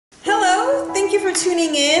thank you for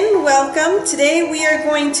tuning in. Welcome. Today we are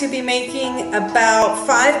going to be making about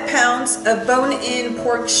 5 pounds of bone-in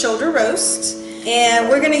pork shoulder roast. And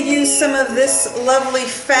we're going to use some of this lovely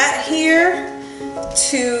fat here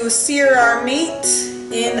to sear our meat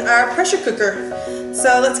in our pressure cooker.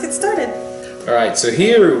 So let's get started. Alright, so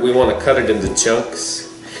here we want to cut it into chunks.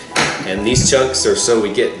 And these chunks are so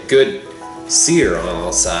we get good sear on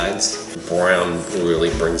all sides. Brown really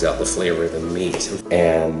brings out the flavor of the meat.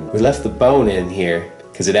 And we left the bone in here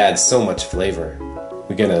because it adds so much flavor.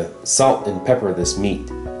 We're gonna salt and pepper this meat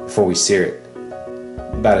before we sear it.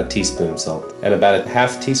 About a teaspoon of salt and about a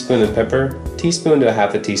half teaspoon of pepper, teaspoon to a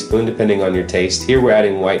half a teaspoon depending on your taste. Here we're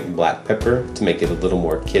adding white and black pepper to make it a little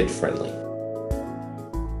more kid friendly.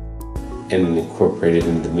 And incorporate it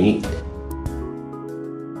into the meat.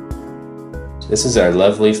 This is our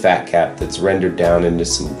lovely fat cap that's rendered down into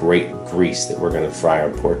some great grease that we're going to fry our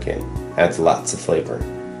pork in. Adds lots of flavor.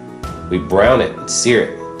 We brown it and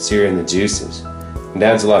sear in the juices. It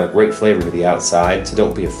adds a lot of great flavor to the outside, so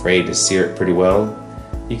don't be afraid to sear it pretty well.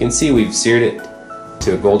 You can see we've seared it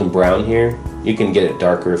to a golden brown here. You can get it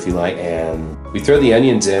darker if you like. And we throw the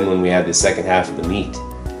onions in when we add the second half of the meat.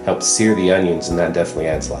 Helps sear the onions, and that definitely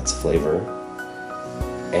adds lots of flavor.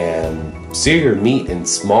 And sear your meat in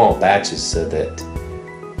small batches so that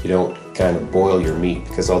you don't kind of boil your meat,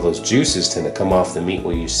 because all those juices tend to come off the meat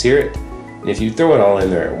while you sear it. And if you throw it all in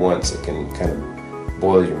there at once, it can kind of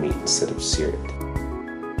boil your meat instead of sear it.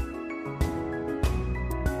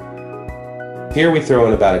 Here we throw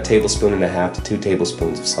in about 1.5 tablespoons to 2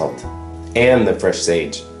 tablespoons of salt. And the fresh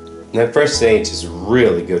sage. And that fresh sage is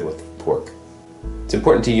really good with pork. It's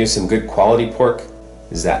important to use some good quality pork,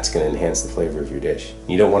 because that's going to enhance the flavor of your dish.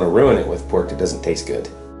 You don't want to ruin it with pork that doesn't taste good.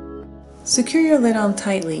 Secure your lid on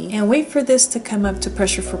tightly and wait for this to come up to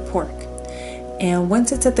pressure for pork. And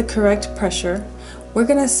once it's at the correct pressure, we're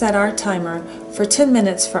going to set our timer for 10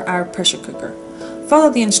 minutes for our pressure cooker. Follow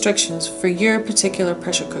the instructions for your particular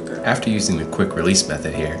pressure cooker. After using the quick release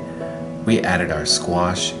method here, we added our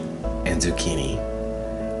squash and zucchini.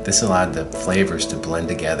 This allowed the flavors to blend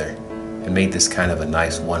together and made this kind of a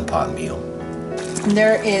nice one-pot meal.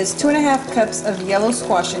 There is 2.5 cups of yellow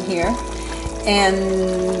squash in here, and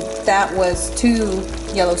that was 2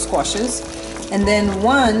 yellow squashes, and then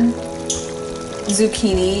 1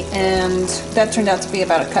 zucchini, and that turned out to be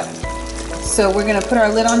about 1 cup. So we're going to put our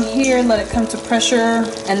lid on here, let it come to pressure,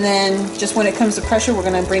 and then just when it comes to pressure we're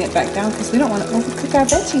going to bring it back down because we don't want to overcook our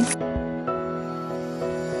veggies.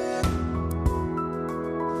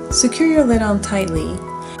 Secure your lid on tightly.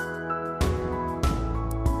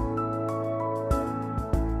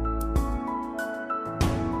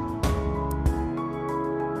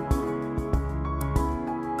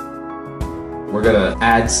 We're gonna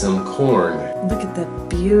add some corn. Look at the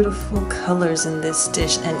beautiful colors in this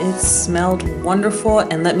dish, and it smelled wonderful,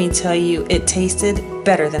 and let me tell you, it tasted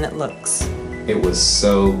better than it looks. It was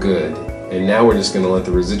so good. And now we're just gonna let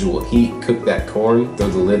the residual heat cook that corn, throw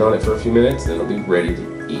the lid on it for a few minutes, and it'll be ready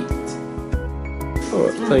to eat. Oh,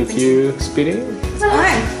 thank you, Speedy.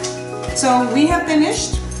 Alright, so we have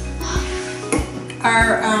finished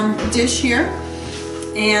our dish here,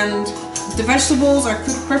 and the vegetables are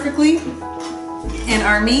cooked perfectly. And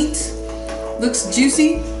our meat looks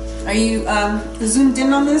juicy. Are you zoomed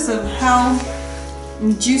in on this of how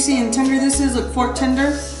juicy and tender this is? Look, fork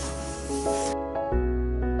tender.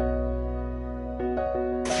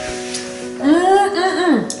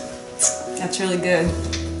 That's really good.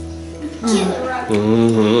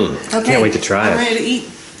 Okay, can't wait to try it. I'm ready to eat.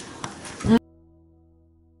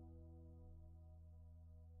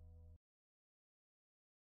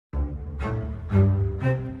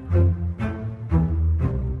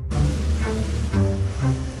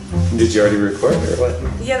 Did you already record or what?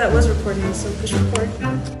 Yeah, that was recording, so push record.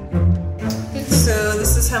 So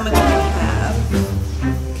this is how much we have.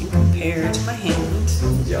 You can compare to my hand.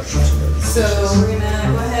 Yep. So we're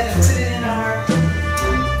gonna go ahead and put it in our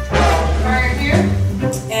fryer here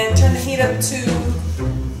and turn the heat up to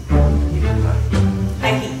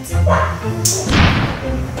high heat.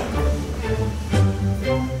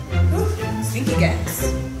 Ooh, stinky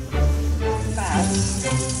gas. 5.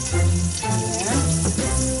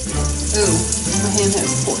 Ooh, my hand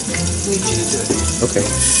has pork. I need you to do it. Okay.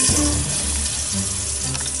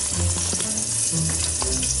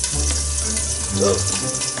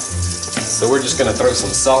 So we're just gonna throw some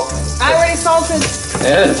salt. I already salted.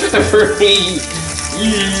 And pepper.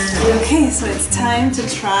 Okay, so it's time to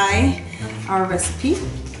try our recipe.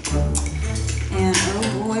 And oh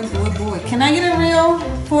boy, boy, boy. Can I get a real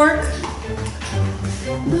pork?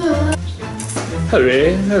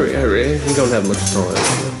 Hurry, hurry, hurry. We don't have much time.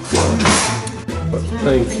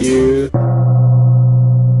 Thank you.